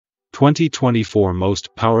2024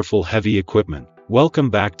 Most Powerful Heavy Equipment. Welcome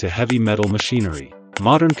back to Heavy Metal Machinery.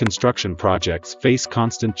 Modern construction projects face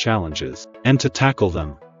constant challenges, and to tackle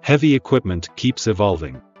them, heavy equipment keeps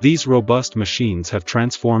evolving. These robust machines have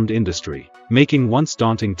transformed industry, making once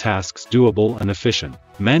daunting tasks doable and efficient.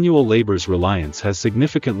 Manual labor's reliance has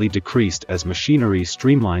significantly decreased as machinery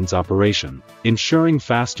streamlines operation, ensuring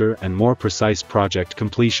faster and more precise project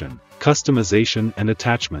completion. Customization and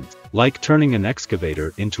attachment, like turning an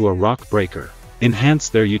excavator into a rock breaker, enhance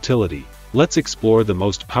their utility. Let's explore the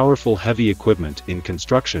most powerful heavy equipment in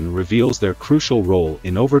construction reveals their crucial role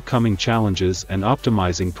in overcoming challenges and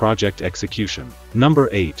optimizing project execution. Number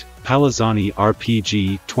 8. Palazzani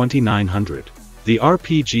RPG 2900. The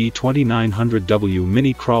RPG 2900W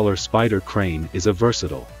mini crawler spider crane is a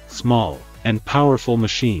versatile, small, and powerful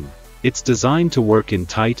machine. It's designed to work in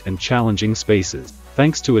tight and challenging spaces,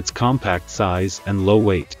 thanks to its compact size and low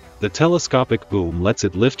weight. The telescopic boom lets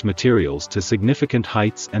it lift materials to significant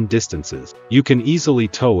heights and distances. You can easily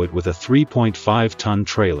tow it with a 3.5-ton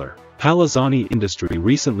trailer. Palazzani Industry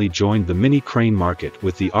recently joined the mini crane market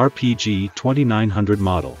with the RPG 2900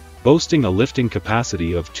 model, boasting a lifting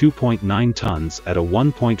capacity of 2.9 tons at a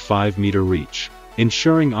 1.5-meter reach,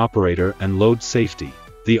 ensuring operator and load safety.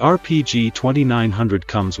 The RPG 2900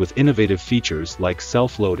 comes with innovative features like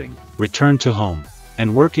self-loading, return to home,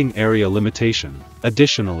 and working area limitation.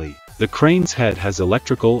 Additionally, the crane's head has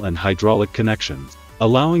electrical and hydraulic connections,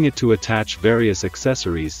 allowing it to attach various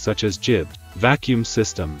accessories such as jibs, vacuum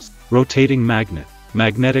systems, rotating magnet,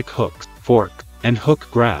 magnetic hooks, fork, and hook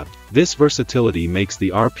grab. This versatility makes the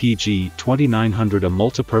RPG 2900 a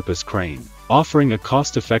multi-purpose crane, offering a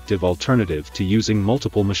cost-effective alternative to using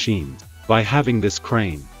multiple machines. By having this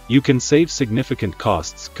crane, you can save significant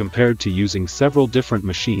costs compared to using several different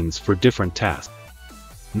machines for different tasks.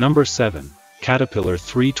 Number 7. Caterpillar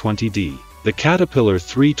 320D. The Caterpillar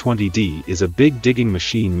 320D is a big digging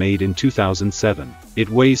machine made in 2007. It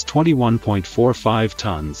weighs 21.45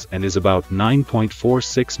 tons and is about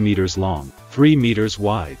 9.46 meters long, 3 meters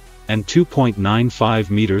wide, and 2.95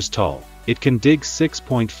 meters tall. It can dig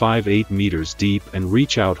 6.58 meters deep and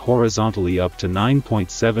reach out horizontally up to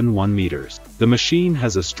 9.71 meters. The machine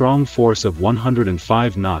has a strong force of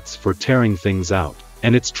 105 knots for tearing things out,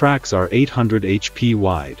 and its tracks are 800 HP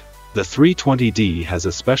wide. The 320D has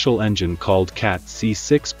a special engine called CAT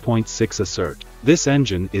C6.6 Assert. This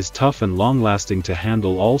engine is tough and long-lasting to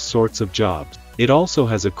handle all sorts of jobs. It also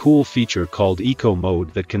has a cool feature called Eco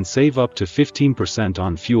Mode that can save up to 15%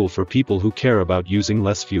 on fuel for people who care about using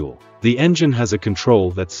less fuel. The engine has a control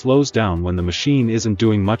that slows down when the machine isn't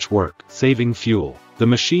doing much work, saving fuel. The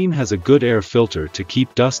machine has a good air filter to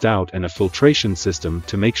keep dust out and a filtration system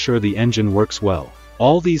to make sure the engine works well.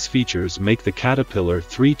 All these features make the Caterpillar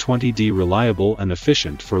 320D reliable and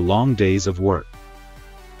efficient for long days of work.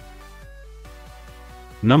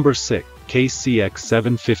 Number 6. Case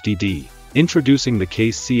CX750D. Introducing the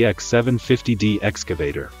Case CX750D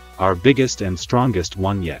excavator, our biggest and strongest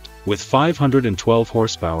one yet. With 512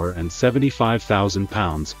 horsepower and 75,000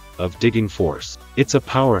 pounds of digging force, it's a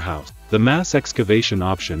powerhouse. The mass excavation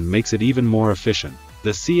option makes it even more efficient.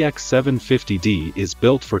 The CX750D is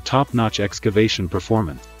built for top-notch excavation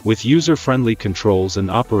performance, with user-friendly controls and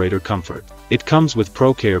operator comfort. It comes with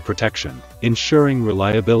ProCare protection, ensuring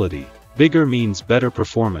reliability. Bigger means better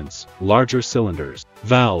performance, larger cylinders,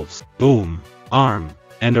 valves, boom, arm,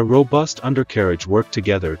 and a robust undercarriage work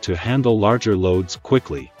together to handle larger loads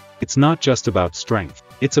quickly. It's not just about strength,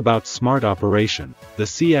 it's about smart operation. The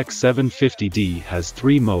CX750D has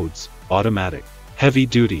 3 modes: automatic, heavy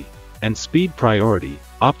duty, and speed priority,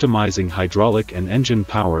 optimizing hydraulic and engine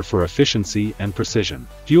power for efficiency and precision.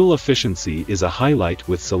 Fuel efficiency is a highlight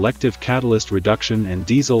with selective catalyst reduction and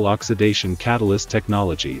diesel oxidation catalyst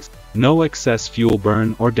technologies. No excess fuel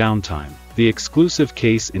burn or downtime. The exclusive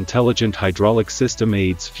Case intelligent hydraulic system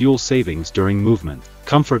aids fuel savings during movement.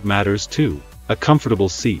 Comfort matters too. A comfortable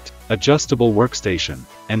seat, adjustable workstation,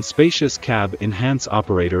 and spacious cab enhance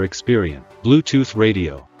operator experience. Bluetooth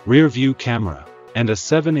radio, rear view camera, and a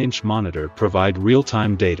 7-inch monitor provide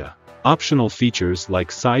real-time data. Optional features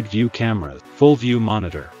like side view cameras, full view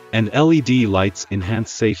monitor, and LED lights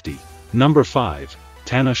enhance safety. Number 5.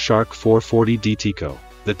 Tana Shark 440D Tico.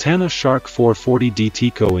 The Tana Shark 440D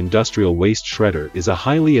Tico industrial waste shredder is a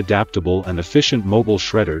highly adaptable and efficient mobile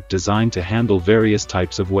shredder designed to handle various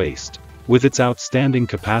types of waste. With its outstanding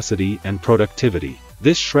capacity and productivity,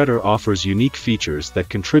 this shredder offers unique features that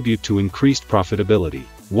contribute to increased profitability.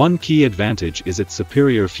 One key advantage is its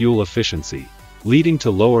superior fuel efficiency, leading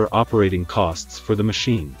to lower operating costs for the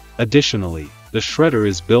machine. Additionally, the shredder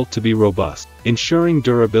is built to be robust, ensuring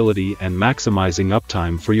durability and maximizing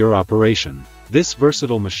uptime for your operation. This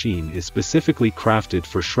versatile machine is specifically crafted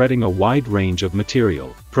for shredding a wide range of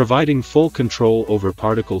material, providing full control over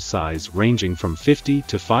particle size ranging from 50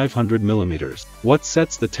 to 500 millimeters. What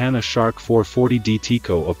sets the Tana Shark 440D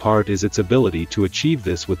Tico apart is its ability to achieve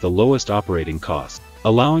this with the lowest operating cost,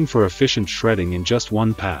 allowing for efficient shredding in just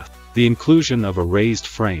one path. The inclusion of a raised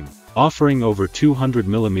frame, offering over 200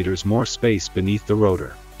 millimeters more space beneath the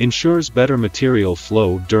rotor, ensures better material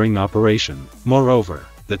flow during operation. Moreover,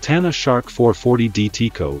 the Tana Shark 440D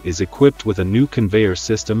Tico is equipped with a new conveyor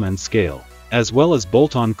system and scale, as well as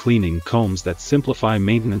bolt-on cleaning combs that simplify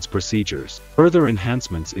maintenance procedures. Further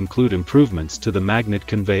enhancements include improvements to the magnet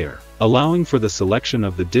conveyor, allowing for the selection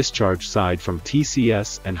of the discharge side from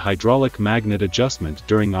TCS and hydraulic magnet adjustment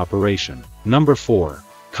during operation. Number 4.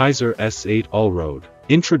 Kaiser S8 Allroad.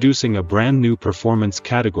 Introducing a brand new performance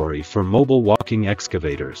category for mobile walking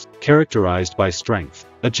excavators, characterized by strength,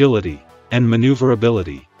 agility, and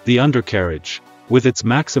maneuverability. The undercarriage, with its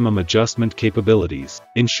maximum adjustment capabilities,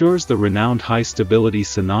 ensures the renowned high stability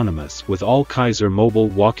synonymous with all Kaiser mobile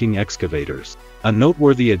walking excavators. A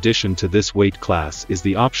noteworthy addition to this weight class is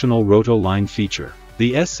the optional roto line feature.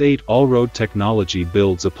 The S8 Allroad technology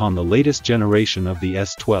builds upon the latest generation of the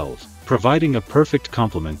S12, providing a perfect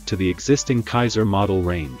complement to the existing Kaiser model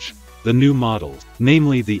range. The new models,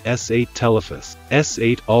 namely the S8 Telephus,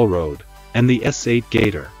 S8 Allroad, and the S8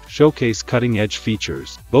 Gator, showcase cutting-edge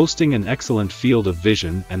features, boasting an excellent field of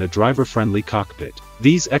vision and a driver-friendly cockpit.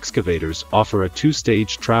 These excavators offer a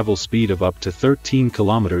two-stage travel speed of up to 13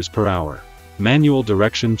 km per hour, manual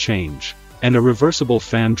direction change, and a reversible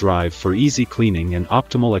fan drive for easy cleaning and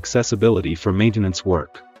optimal accessibility for maintenance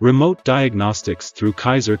work. Remote diagnostics through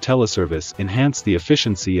Kaiser Teleservice enhance the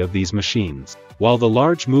efficiency of these machines, while the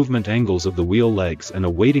large movement angles of the wheel legs and a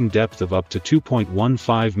weighting depth of up to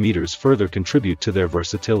 2.15 meters further contribute to their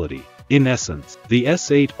versatility. In essence, the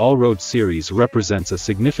S8 Allroad series represents a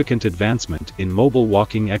significant advancement in mobile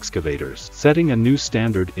walking excavators, setting a new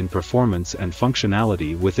standard in performance and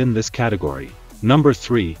functionality within this category. Number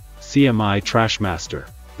 3. CMI Trashmaster.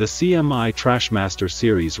 The CMI Trashmaster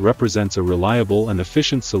series represents a reliable and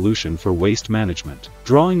efficient solution for waste management,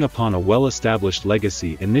 drawing upon a well-established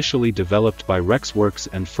legacy initially developed by Rexworks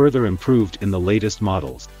and further improved in the latest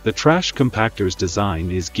models. The trash compactor's design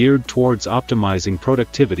is geared towards optimizing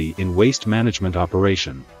productivity in waste management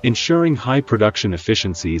operation, ensuring high production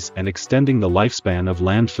efficiencies and extending the lifespan of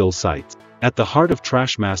landfill sites. At the heart of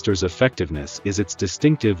Trashmaster's effectiveness is its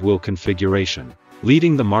distinctive wheel configuration,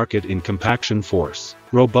 leading the market in compaction force,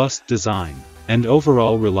 robust design, and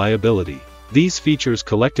overall reliability. These features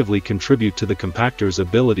collectively contribute to the compactor's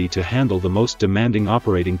ability to handle the most demanding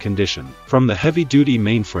operating condition. From the heavy-duty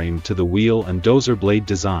mainframe to the wheel and dozer blade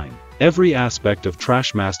design, every aspect of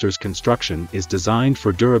Trashmaster's construction is designed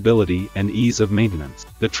for durability and ease of maintenance.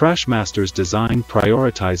 The Trashmaster's design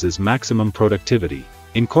prioritizes maximum productivity,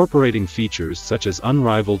 incorporating features such as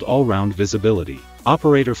unrivaled all-round visibility,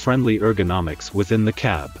 operator-friendly ergonomics within the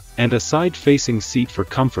cab, and a side-facing seat for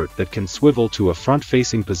comfort that can swivel to a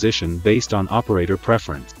front-facing position based on operator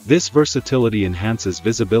preference. This versatility enhances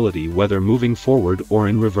visibility whether moving forward or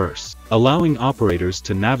in reverse, allowing operators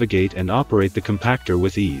to navigate and operate the compactor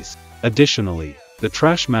with ease. Additionally, the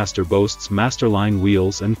Trashmaster boasts Masterline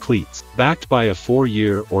wheels and cleats, backed by a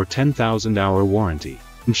 4-year or 10,000-hour warranty,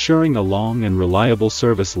 ensuring a long and reliable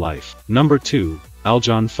service life. Number 2.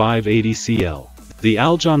 Aljon 580CL. The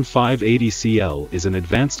Aljon 580CL is an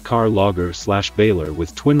advanced car logger/baler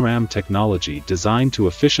with twin-ram technology designed to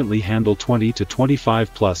efficiently handle 20 to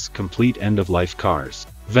 25 plus complete end-of-life cars,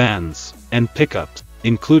 vans, and pickups,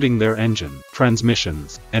 including their engine,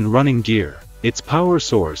 transmissions, and running gear. Its power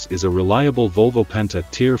source is a reliable Volvo Penta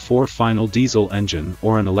Tier 4 final diesel engine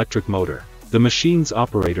or an electric motor. The machine's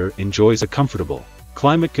operator enjoys a comfortable,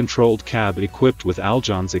 climate-controlled cab equipped with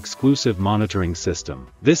Aljon's exclusive monitoring system.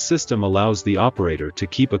 This system allows the operator to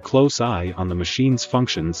keep a close eye on the machine's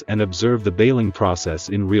functions and observe the baling process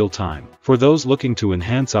in real time. For those looking to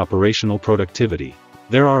enhance operational productivity,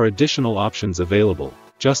 there are additional options available.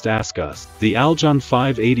 Just ask us. The Aljon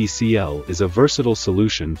 580CL is a versatile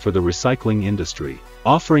solution for the recycling industry,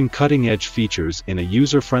 offering cutting-edge features in a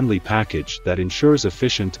user-friendly package that ensures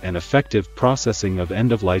efficient and effective processing of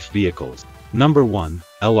end-of-life vehicles. Number 1.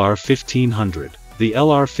 LR1500. The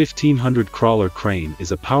LR1500 crawler crane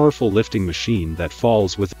is a powerful lifting machine that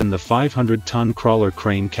falls within the 500-ton crawler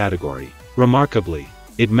crane category. Remarkably,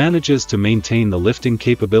 it manages to maintain the lifting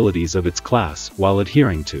capabilities of its class while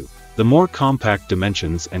adhering to the more compact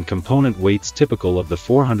dimensions and component weights typical of the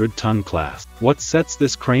 400-ton class. What sets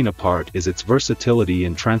this crane apart is its versatility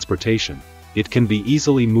in transportation. It can be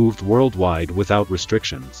easily moved worldwide without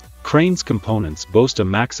restrictions, Crane's components boast a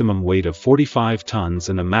maximum weight of 45 tons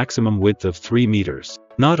and a maximum width of 3 meters.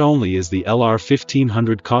 Not only is the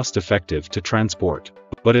LR1500 cost-effective to transport,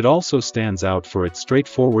 but it also stands out for its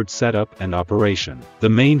straightforward setup and operation. The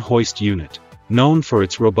main hoist unit, known for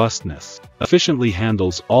its robustness, efficiently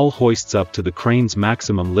handles all hoists up to the crane's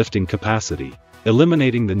maximum lifting capacity,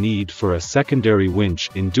 eliminating the need for a secondary winch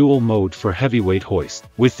in dual mode for heavyweight hoist.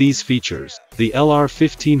 With these features, the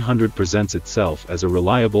LR1500 presents itself as a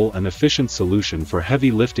reliable and efficient solution for heavy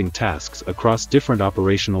lifting tasks across different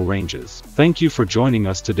operational ranges. Thank you for joining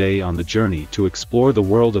us today on the journey to explore the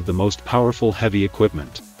world of the most powerful heavy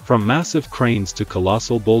equipment. From massive cranes to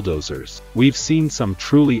colossal bulldozers, we've seen some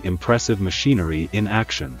truly impressive machinery in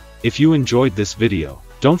action. If you enjoyed this video,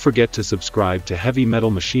 don't forget to subscribe to Heavy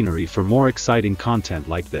Metal Machinery for more exciting content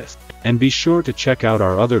like this. And be sure to check out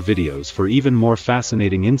our other videos for even more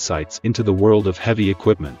fascinating insights into the world of heavy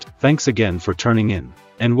equipment. Thanks again for tuning in,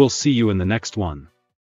 and we'll see you in the next one.